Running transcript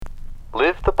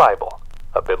Bible,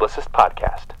 a biblicist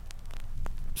podcast.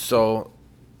 So,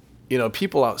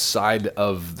 people outside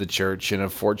of the church, and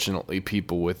unfortunately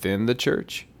people within the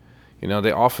church,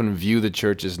 they often view the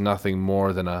church as nothing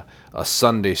more than a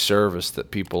Sunday service that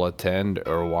people attend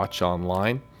or watch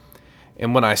online.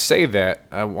 And when I say that,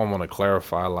 I want to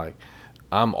clarify, like,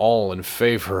 I'm all in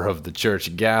favor of the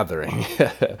church gathering.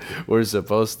 We're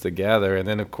supposed to gather, and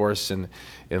then of course, in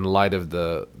light of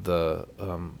the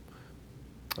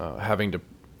having to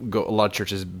go, a lot of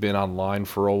churches have been online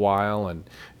for a while, and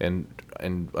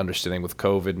understanding with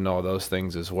COVID and all those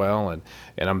things as well, and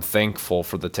I'm thankful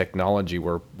for the technology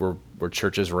where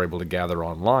churches were able to gather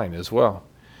online as well,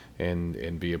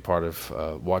 and be a part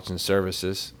of watching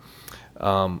services.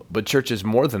 But church is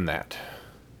more than that.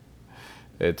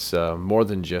 It's more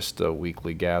than just a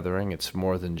weekly gathering. It's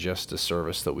more than just a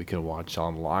service that we can watch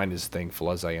online, as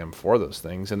thankful as I am for those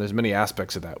things. And there's many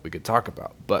aspects of that we could talk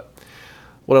about. But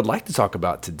what I'd like to talk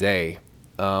about today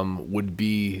would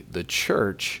be the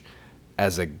church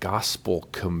as a gospel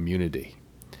community.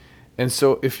 And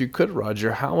so if you could,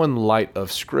 Roger, how in light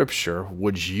of Scripture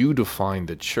would you define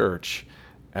the church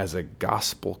as a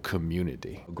gospel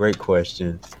community? Great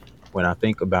question. When I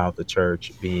think about the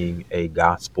church being a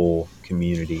gospel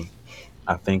community,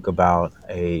 I think about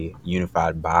a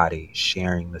unified body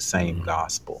sharing the same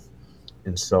gospel.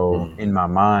 And so in my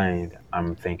mind,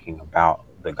 I'm thinking about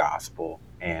the gospel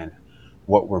and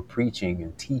what we're preaching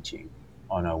and teaching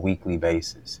on a weekly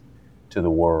basis to the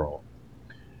world,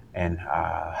 and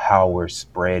how we're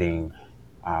spreading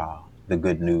the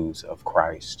good news of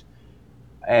Christ.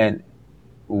 And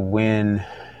when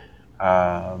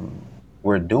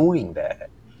we're doing that,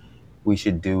 we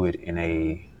should do it in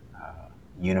a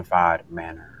unified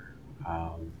manner.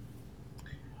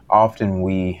 Often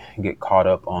we get caught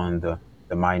up on the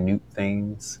minute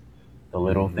things, the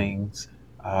little things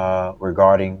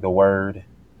regarding the word,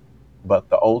 but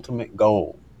the ultimate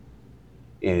goal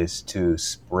is to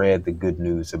spread the good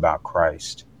news about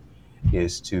Christ,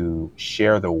 is to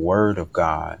share the word of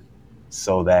God,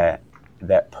 so that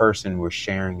that person we're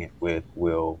sharing it with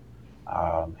will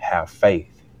have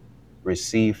faith,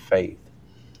 receive faith,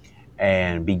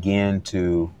 and begin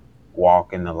to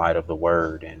walk in the light of the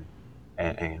word,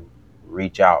 and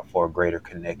reach out for a greater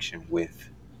connection with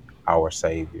our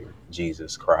Savior,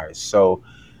 Jesus Christ. So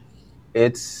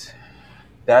that's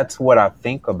what I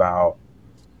think about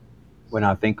when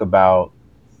I think about,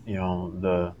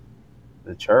 the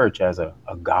church as a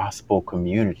gospel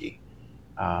community.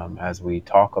 As we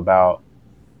talk about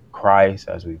Christ,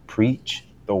 as we preach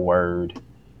the word,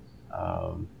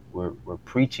 we're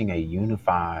preaching a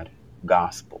unified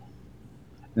gospel.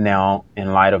 Now,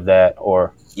 in light of that,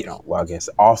 or I guess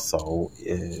also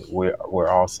we're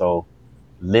also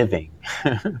living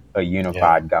a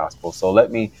unified gospel. So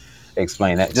let me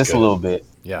explain that just a little bit.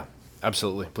 Yeah,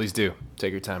 absolutely. Please do.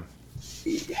 Take your time.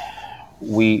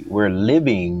 We're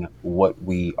living what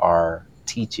we are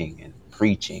teaching and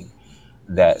preaching,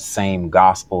 that same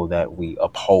gospel that we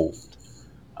uphold,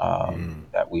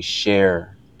 that we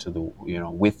share to the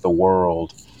with the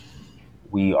world.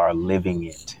 We are living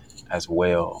it as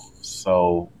well.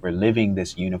 So we're living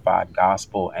this unified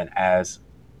gospel, and as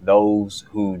those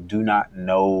who do not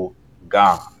know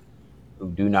God, who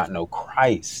do not know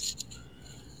Christ,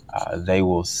 they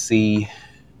will see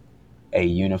a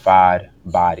unified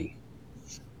body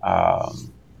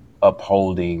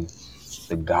upholding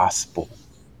the gospel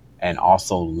and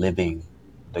also living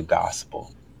the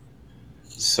gospel.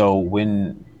 So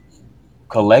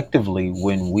collectively,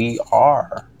 when we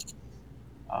are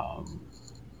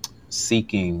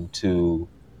seeking to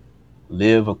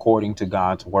live according to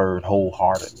God's word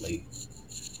wholeheartedly,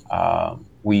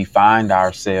 we find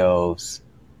ourselves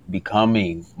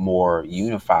becoming more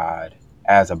unified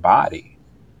as a body.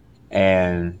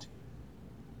 And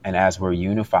as we're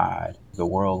unified, the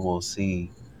world will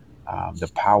see the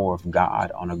power of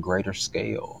God on a greater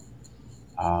scale,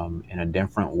 in a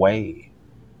different way.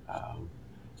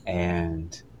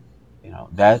 And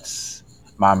that's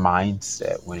my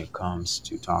mindset when it comes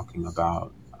to talking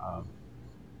about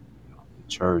the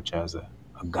church as a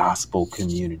gospel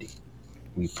community.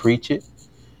 We preach it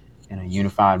in a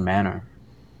unified manner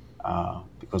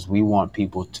because we want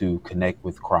people to connect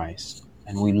with Christ,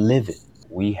 and we live it.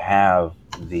 We have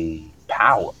the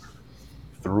power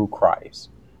through Christ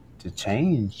to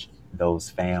change those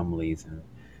families and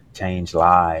change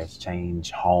lives,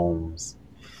 change homes,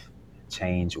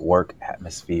 change work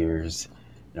atmospheres.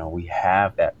 We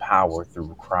have that power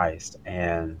through Christ.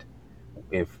 And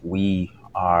if we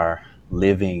are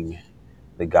living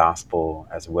the gospel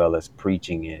as well as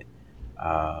preaching it,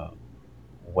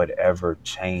 whatever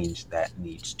change that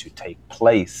needs to take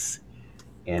place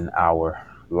in our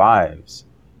lives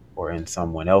or in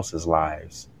someone else's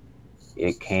lives,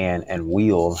 it can and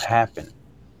will happen.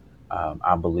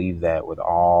 I believe that with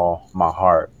all my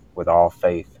heart, with all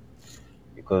faith,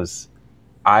 because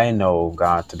I know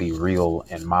God to be real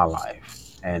in my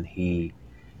life. And He,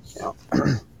 you know,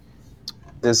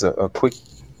 there's a quick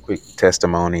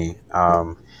testimony.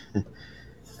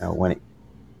 When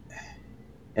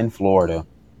in Florida,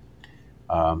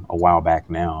 a while back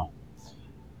now,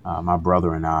 my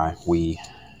brother and I, we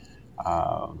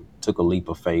took a leap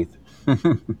of faith,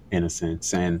 in a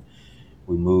sense, and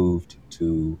we moved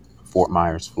to Fort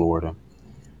Myers, Florida.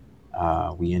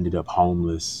 We ended up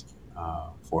homeless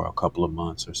for a couple of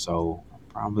months or so,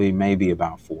 probably maybe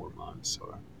about 4 months,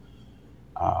 or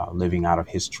living out of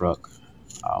his truck.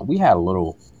 We had a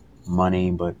little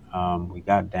money, but we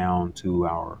got down to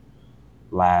our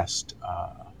last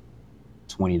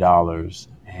 $20.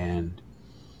 And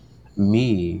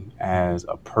me, as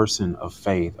a person of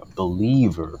faith, a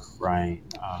believer, right?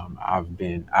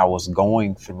 I was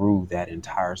going through that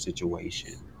entire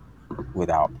situation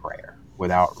without prayer,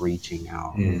 without reaching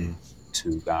out Mm.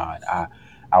 to God.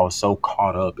 I was so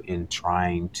caught up in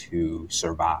trying to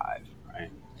survive,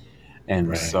 right? And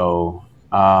Right.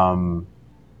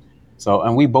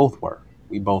 and we both were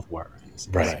in a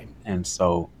sense. Right. And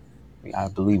so I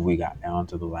believe we got down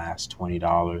to the last $20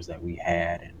 that we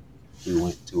had, and we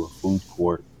went to a food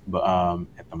court, but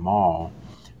at the mall.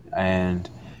 And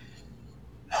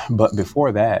but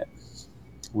before that,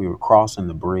 we were crossing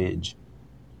the bridge,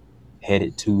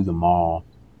 headed to the mall,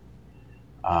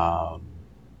 um,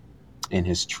 in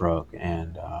his truck,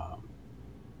 and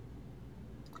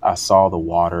I saw the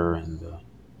water and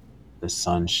the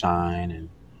sunshine, and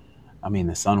I mean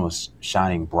the sun was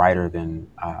shining brighter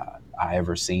than I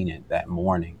ever seen it that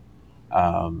morning.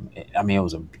 I mean, it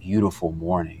was a beautiful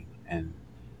morning, and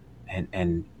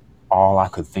all I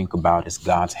could think about is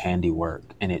God's handiwork,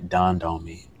 and it dawned on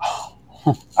me, oh,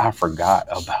 I forgot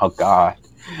about God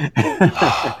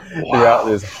throughout Wow.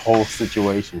 this whole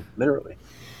situation, literally.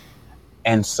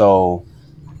 And so,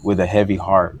 with a heavy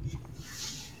heart,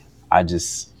 I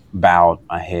just bowed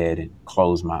my head and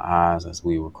closed my eyes as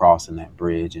we were crossing that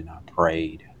bridge, and I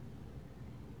prayed.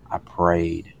 I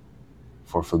prayed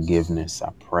for forgiveness.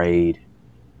 I prayed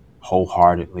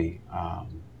wholeheartedly,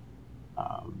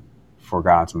 for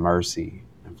God's mercy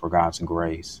and for God's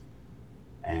grace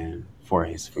and for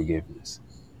His forgiveness,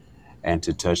 and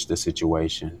to touch the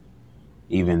situation,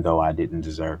 even though I didn't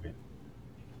deserve it.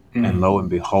 And Mm. lo and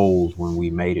behold, when we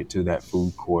made it to that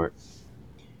food court,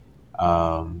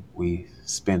 we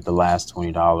spent the last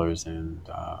 $20, and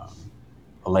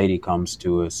a lady comes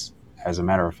to us. As a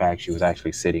matter of fact, she was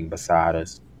actually sitting beside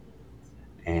us,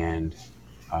 and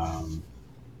um,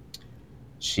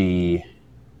 she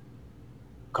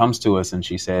comes to us and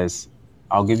she says,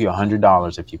 "I'll give you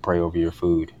 $100 if you pray over your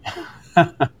food."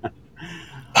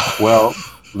 Well,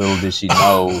 little did she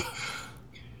know,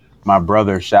 my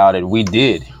brother shouted, "We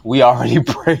did. We already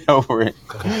prayed over it.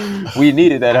 We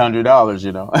needed that $100,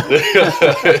 you know."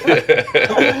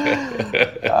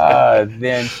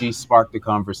 Then she sparked the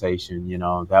conversation.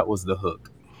 That was the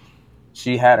hook.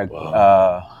 She had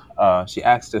Wow. she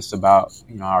asked us about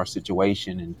our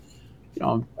situation, and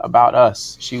about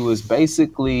us. She was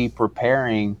basically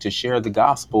preparing to share the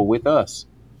gospel with us,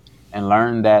 and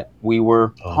learned that we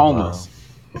were Oh, wow. homeless,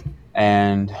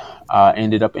 and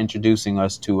ended up introducing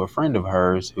us to a friend of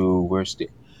hers who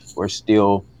we're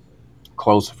still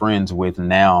close friends with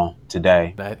now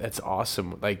today. That's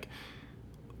awesome. Like,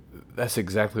 that's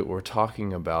exactly what we're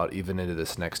talking about, even into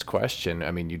this next question.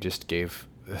 I mean, you just gave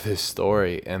this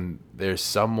story, and there's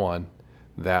someone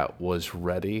that was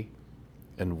ready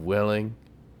and willing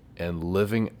and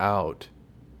living out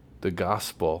the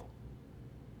gospel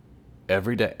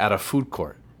every day at a food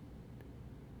court.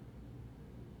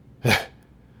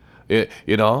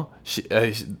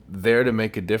 She's there to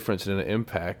make a difference and an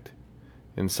impact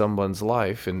in someone's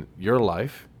life, in your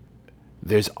life.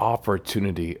 There's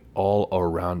opportunity all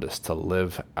around us to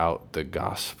live out the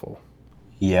gospel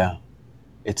Yeah,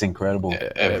 it's incredible.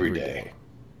 every day.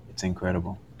 It's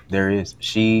incredible. There is.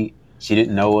 She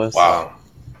didn't know us. Wow.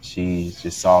 She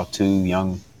just saw two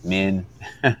young men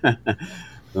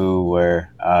who were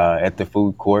at the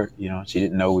food court. She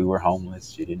didn't know we were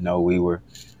homeless. She didn't know we were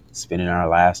spending our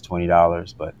last $20.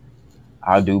 But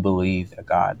I do believe that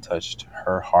God touched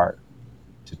her heart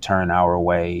to turn our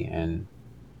way, and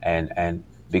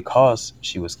because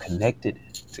she was connected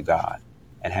to God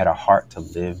and had a heart to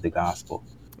live the gospel.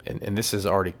 And this is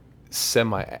already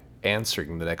semi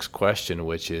answering the next question,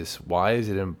 which is why is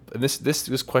it? And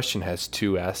this question has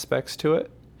two aspects to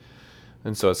it.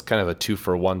 And so it's kind of a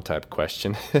 2-for-1 type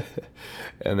question.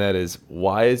 And that is,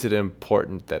 why is it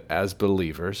important that as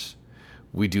believers,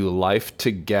 we do life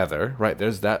together, right?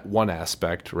 There's that one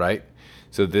aspect, right?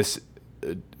 So this,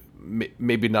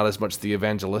 maybe not as much the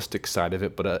evangelistic side of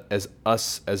it, but as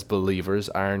us as believers,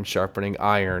 iron sharpening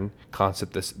iron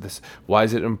concept. This why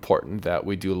is it important that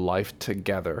we do life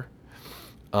together,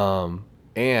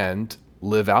 and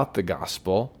live out the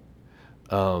gospel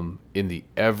in the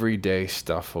everyday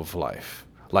stuff of life,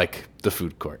 like the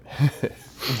food court.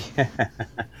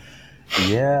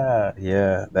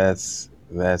 Yeah. That's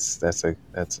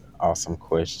an awesome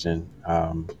question.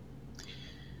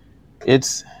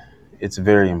 It's it's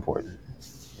very important,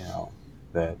 you know,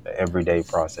 the everyday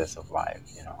process of life,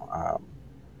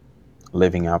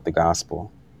 living out the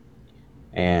gospel.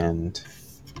 And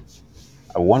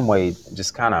one way,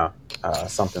 just kind of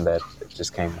something that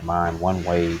just came to mind. One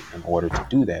way in order to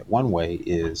do that, one way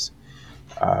is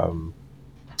um,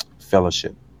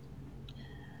 fellowship.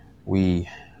 We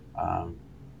um,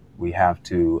 we have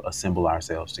to assemble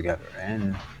ourselves together,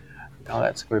 and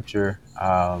that scripture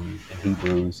in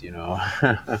Hebrews,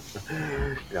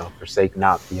 forsake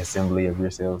not the assembly of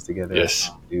yourselves together as Yes.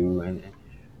 some do, and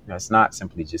it's not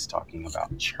simply just talking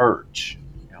about church,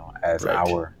 as Right.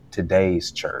 our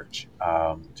today's church,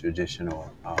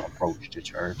 traditional approach to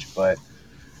church, but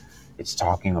it's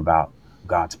talking about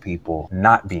God's people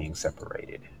not being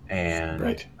separated and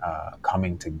Right.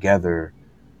 coming together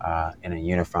in a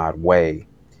unified way.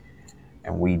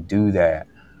 And we do that,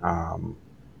 um,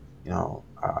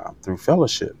 through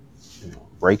fellowship,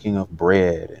 breaking of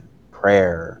bread and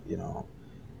prayer,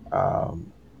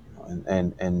 um,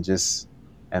 and just,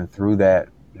 and through that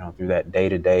day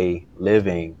to day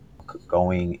living,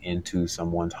 going into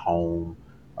someone's home,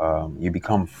 you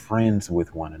become friends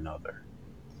with one another,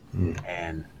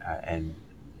 and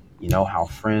you know how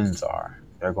friends are.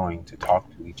 They're going to talk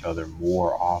to each other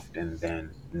more often than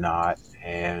not,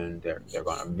 and they're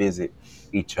going to visit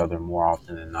each other more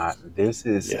often than not. This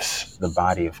is Yes. the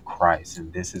body of Christ,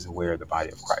 and this is where the body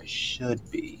of Christ should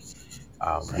be.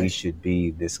 We Right. should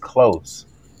be this close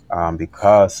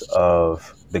because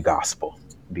of the gospel,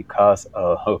 because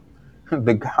of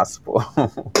the gospel.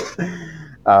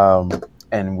 um,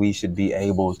 and we should be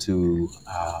able to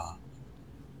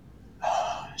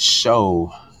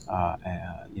show,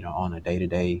 on a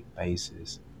day-to-day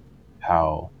basis,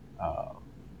 how uh,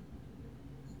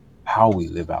 how we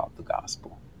live out the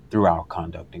gospel through our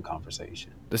conduct and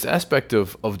conversation. This aspect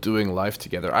of doing life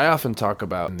together, I often talk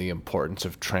about the importance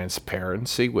of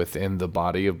transparency within the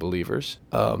body of believers.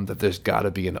 That there's got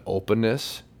to be an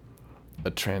openness,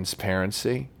 a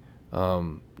transparency,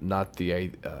 not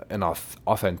an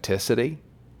authenticity,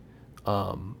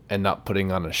 and not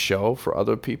putting on a show for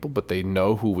other people, but they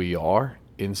know who we are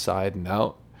inside and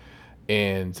out.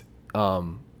 And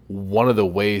one of the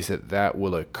ways that that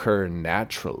will occur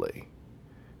naturally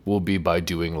will be by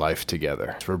doing life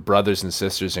together. We're brothers and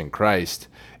sisters in Christ,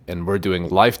 and we're doing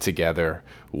life together.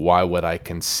 Why would I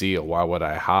conceal? Why would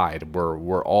I hide?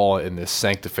 We're all in this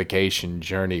sanctification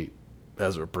journey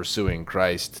as we're pursuing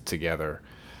Christ together.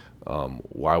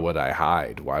 Why would I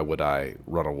hide? Why would I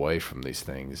run away from these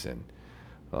things? And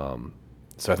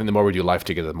so I think the more we do life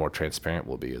together, the more transparent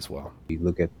we'll be as well. We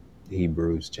look at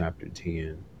Hebrews chapter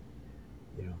 10,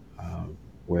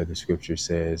 where the scripture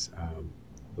says, I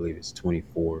believe it's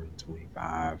 24 and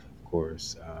 25, of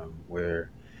course, where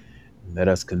let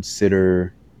us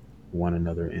consider one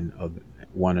another in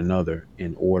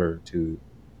order to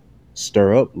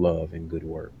stir up love and good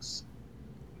works.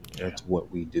 Yeah. That's what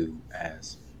we do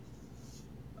as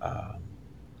um,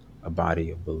 a body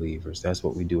of believers. That's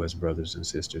what we do as brothers and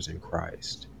sisters in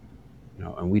Christ.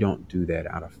 And we don't do that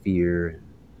out of fear and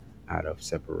out of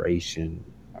separation,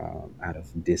 out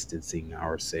of distancing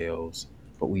ourselves,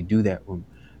 but we do that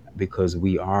because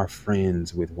we are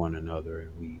friends with one another,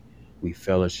 and we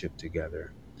fellowship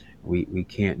together. We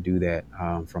can't do that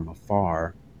from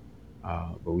afar,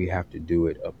 but we have to do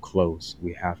it up close.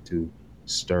 We have to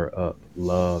stir up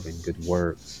love and good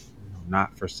works,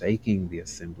 not forsaking the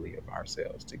assembly of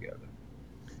ourselves together.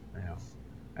 You know,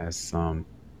 as some,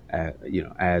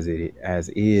 as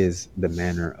is the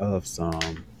manner of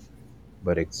some,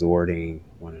 but exhorting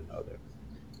one another.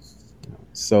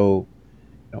 So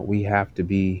we have to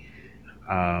be.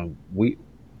 We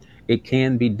It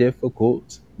can be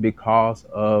difficult because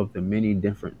of the many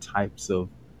different types of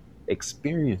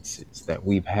experiences that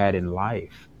we've had in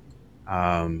life.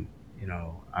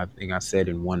 I think I said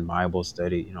in one Bible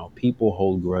study, people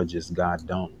hold grudges, God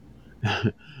don't.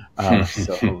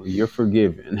 So you're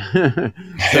forgiven.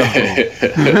 So,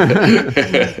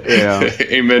 yeah.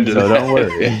 Amen to So don't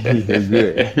worry, that. you're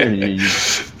good.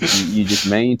 You just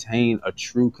maintain a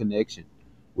true connection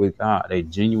with God, a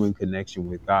genuine connection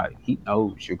with God. He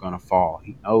knows you're gonna fall.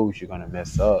 He knows you're gonna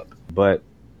mess up. But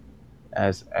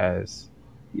as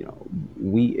you know,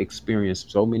 we experience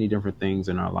so many different things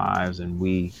in our lives, and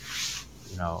you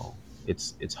know,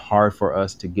 it's hard for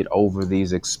us to get over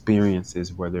these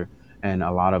experiences, whether and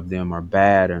a lot of them are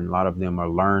bad, and a lot of them are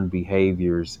learned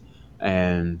behaviors,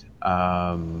 and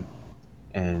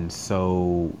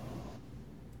so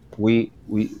we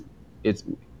it's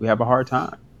we have a hard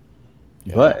time.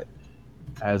 Yeah. But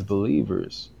as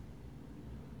believers,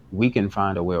 we can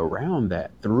find a way around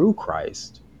that through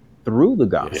Christ, through the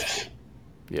Yes. gospel,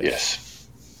 Yes.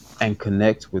 and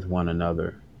connect with one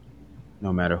another,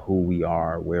 no matter who we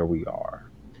are, where we are.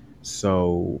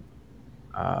 So,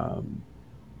 um,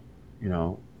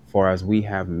 for as we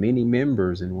have many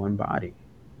members in one body,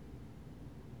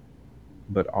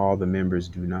 but all the members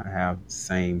do not have the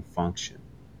same function.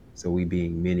 So we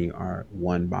being many are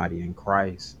one body in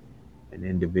Christ, and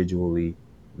individually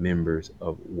members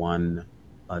of one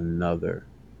another.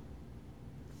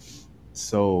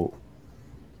 So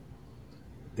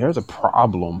there's a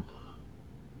problem,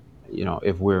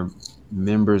 if we're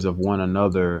members of one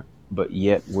another, but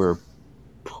yet we're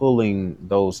pulling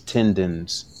those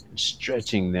tendons and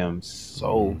stretching them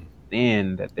so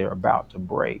thin that they're about to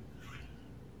break,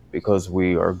 because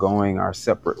we are going our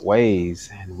separate ways,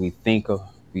 and we think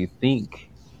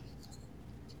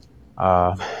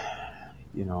uh,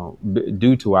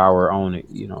 due to our own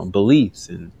beliefs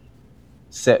and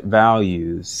set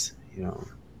values,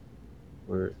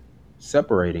 we're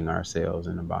separating ourselves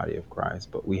in the body of Christ.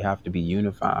 But we have to be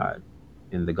unified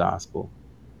in the gospel,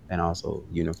 and also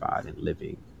unified in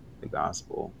living the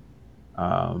gospel.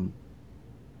 um,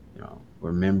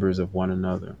 we're members of one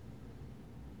another,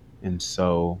 and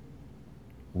so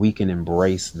we can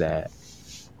embrace that.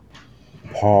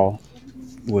 Paul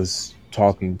was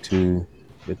talking to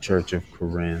the church of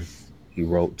Corinth. He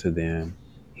wrote to them.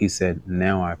 He said,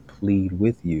 "Now I plead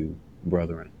with you,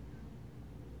 brethren,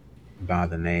 by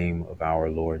the name of our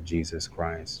Lord Jesus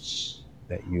Christ,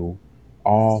 that you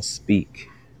all speak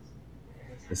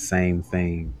the same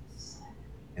thing,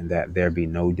 and that there be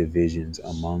no divisions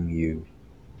among you,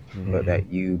 but that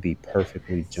you be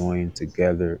perfectly joined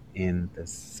together in the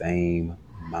same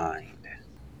mind."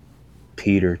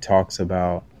 Peter talks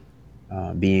about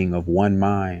being of one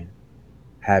mind,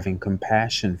 having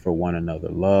compassion for one another,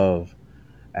 love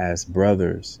as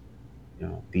brothers,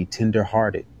 be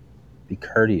tenderhearted, be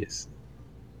courteous,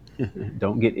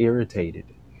 don't get irritated,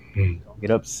 don't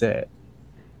get upset.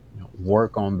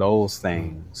 Work on those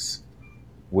things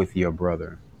with your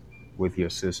brother, with your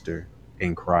sister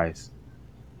in Christ.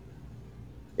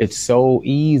 It's so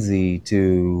easy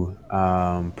to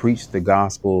preach the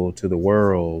gospel to the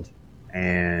world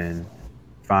and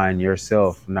find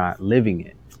yourself not living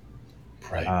it.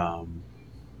 Right. Um,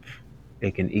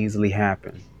 it can easily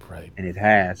happen, Right. and it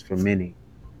has for many.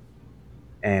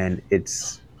 And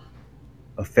it's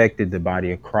affected the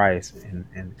body of Christ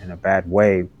in a bad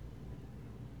way.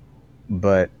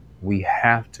 But we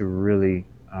have to really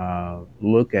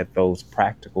look at those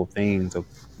practical things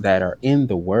that are in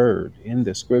the Word, in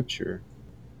the Scripture.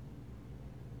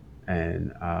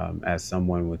 And as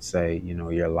someone would say,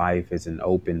 your life is an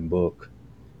open book.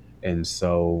 And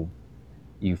so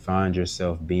you find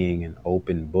yourself being an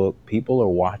open book. People are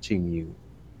watching you.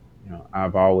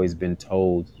 I've always been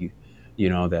told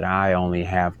that I only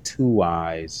have two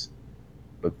eyes,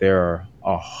 but there are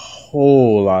a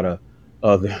whole lot of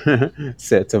other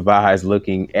sets of eyes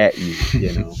looking at you.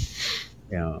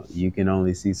 You can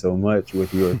only see so much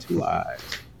with your two eyes,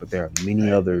 but there are many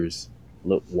Right. others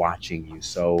watching you.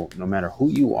 So no matter who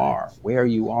you are, where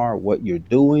you are, what you're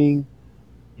doing,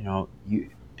 you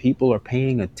people are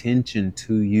paying attention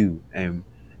to you. And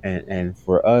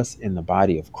for us in the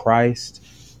body of Christ,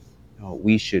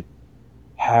 we should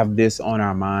have this on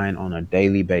our mind on a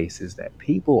daily basis, that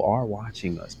people are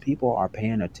watching us, people are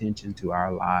paying attention to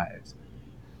our lives,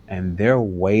 and they're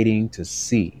waiting to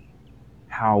see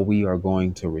how we are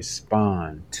going to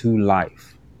respond to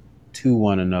life, to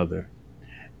one another.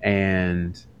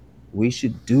 And we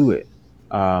should do it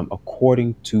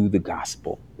according to the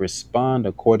gospel, respond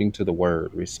according to the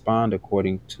word, respond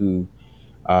according to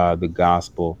the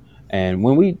gospel. And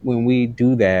when we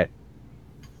do that,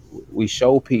 we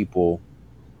show people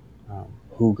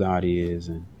who God is,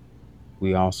 and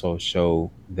we also show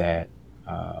that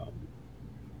um,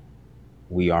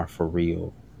 we are for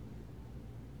real,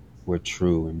 we're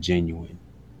true and genuine.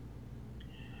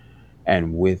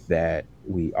 And with that,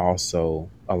 we also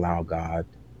allow God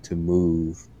to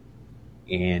move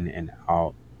in and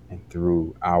out and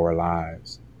through our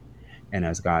lives. And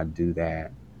as God do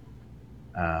that,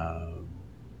 um,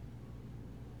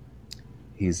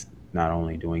 He's not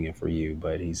only doing it for you,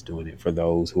 but He's doing it for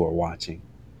those who are watching,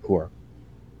 who are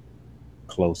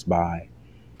close by.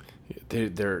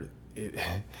 There,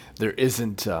 there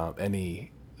isn't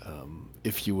any,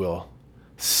 if you will,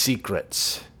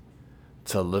 secrets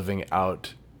to living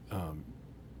out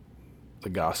the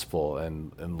gospel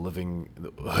and living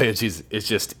it's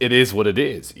just it is what it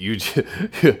is.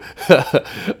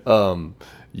 Um,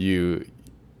 you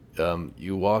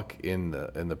you walk in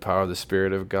the power of the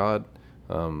Spirit of God,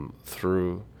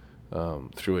 through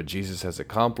through what Jesus has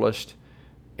accomplished,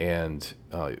 and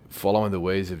following the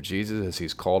ways of Jesus as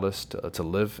He's called us to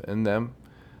live in them.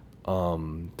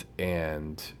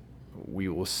 And we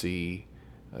will see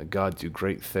God do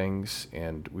great things,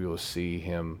 and we will see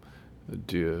Him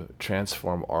do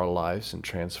transform our lives and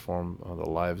transform the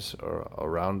lives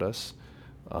around us.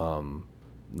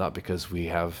 Not because we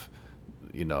have,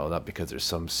 not because there's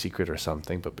some secret or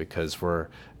something, but because we're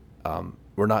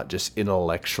not just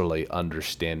intellectually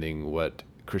understanding what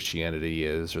Christianity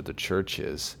is or the church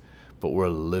is, but we're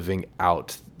living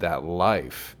out that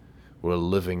life. We're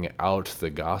living out the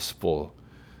gospel,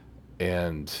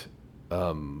 and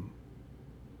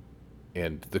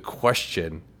and the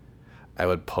question I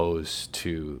would pose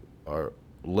to our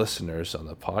listeners on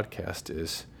the podcast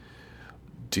is,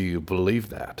 do you believe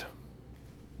that?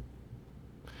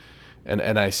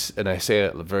 And I say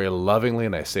it very lovingly,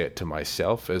 and I say it to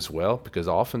myself as well, because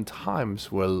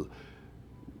oftentimes we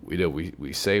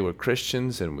say we're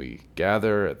Christians and we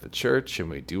gather at the church and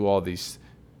we do all these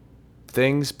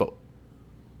things, but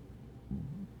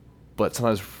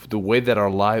sometimes the way that our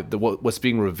life, what's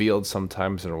being revealed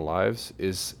sometimes in our lives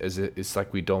it's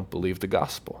like we don't believe the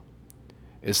gospel.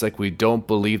 It's like we don't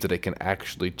believe that it can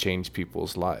actually change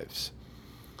people's lives,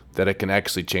 that it can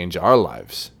actually change our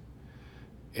lives.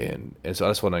 And so I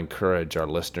just want to encourage our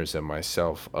listeners and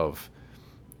myself of,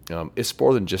 it's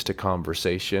more than just a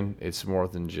conversation. It's more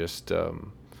than just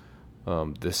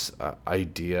this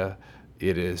idea.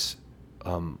 It is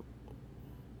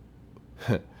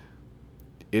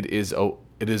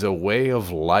it is a way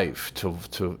of life to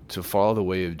follow the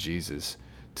way of Jesus,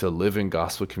 to live in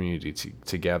gospel community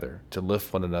together, to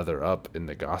lift one another up in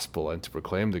the gospel, and to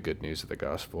proclaim the good news of the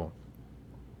gospel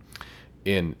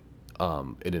in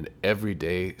an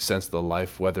everyday sense of the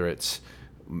life, whether it's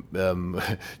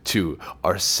to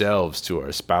ourselves, to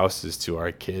our spouses, to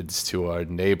our kids, to our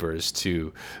neighbors,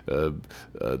 to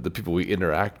the people we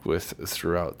interact with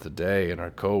throughout the day, and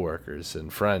our coworkers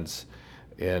and friends.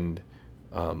 And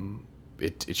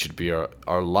it should be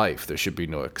our life. There should be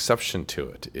no exception to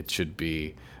it. It should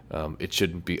be it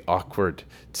shouldn't be awkward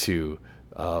to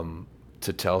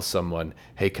tell someone,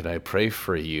 "Hey, can I pray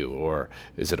for you?" Or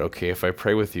 "Is it okay if I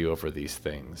pray with you over these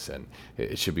things?" And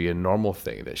it should be a normal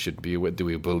thing. That should be, do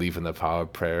we believe in the power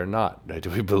of prayer or not? Right? Do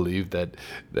we believe that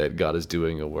God is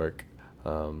doing a work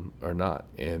or not?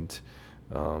 And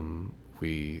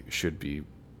we should be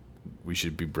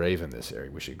brave in this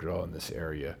area. We should grow in this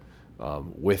area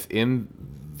within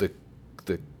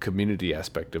the community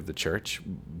aspect of the church,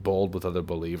 bold with other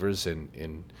believers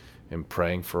in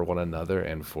praying for one another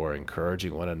and for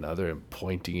encouraging one another and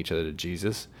pointing each other to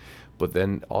Jesus, but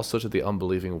then also to the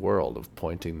unbelieving world of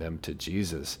pointing them to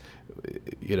Jesus.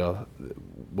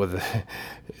 Whether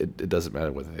it doesn't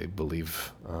matter whether they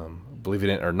believe in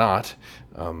it or not.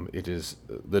 It is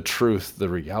the truth, the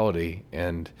reality,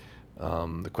 and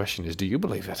the question is, do you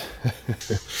believe it?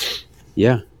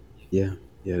 Yeah, yeah,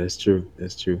 yeah. That's true.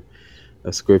 That's true.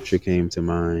 A scripture came to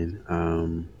mind.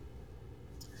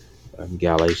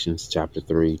 Galatians chapter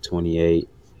 3:28.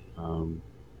 Um,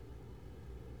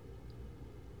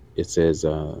 it says,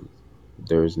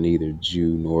 "There is neither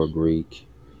Jew nor Greek.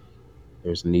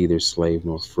 There's neither slave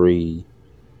nor free.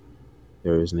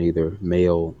 There is neither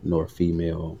male nor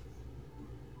female.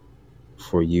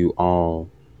 For you all,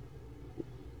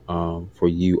 for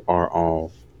you are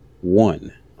all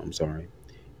one." I'm sorry,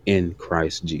 in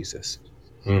Christ Jesus.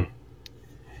 Hmm.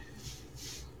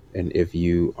 And if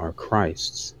you are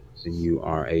Christ's, then you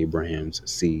are Abraham's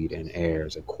seed and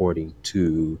heirs according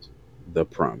to the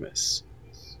promise.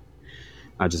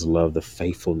 I just love the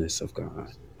faithfulness of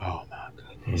God. Oh my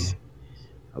goodness.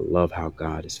 I love how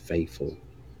God is faithful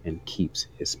and keeps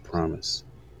his promise.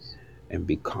 And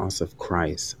because of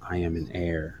Christ, I am an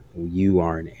heir. You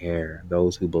are an heir.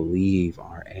 Those who believe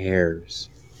are heirs.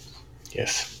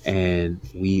 Yes. And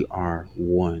we are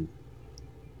one.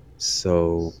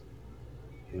 So,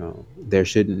 there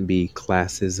shouldn't be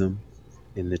classism.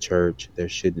 in the church. There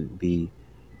shouldn't be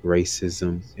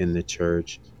racism in the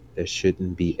church. There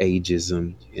shouldn't be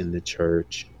ageism in the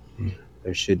church.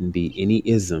 There shouldn't be any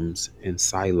isms and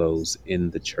silos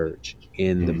in the church,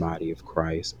 in the body of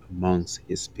Christ, amongst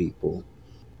his people.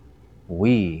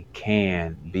 We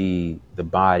can be the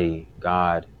body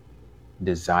God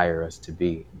desires us to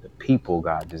be, the people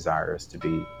God desires us to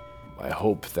be. I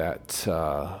hope that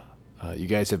you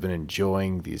guys have been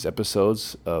enjoying these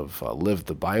episodes of Live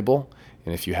the Bible.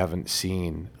 And if you haven't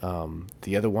seen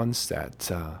the other ones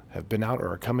that have been out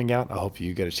or are coming out, I hope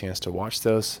you get a chance to watch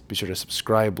those. Be sure to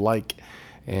subscribe, like,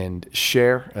 and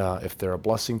share if they're a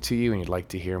blessing to you and you'd like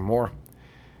to hear more.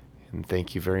 And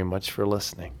thank you very much for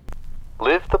listening.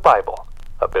 Live the Bible,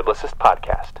 a biblicist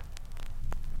podcast.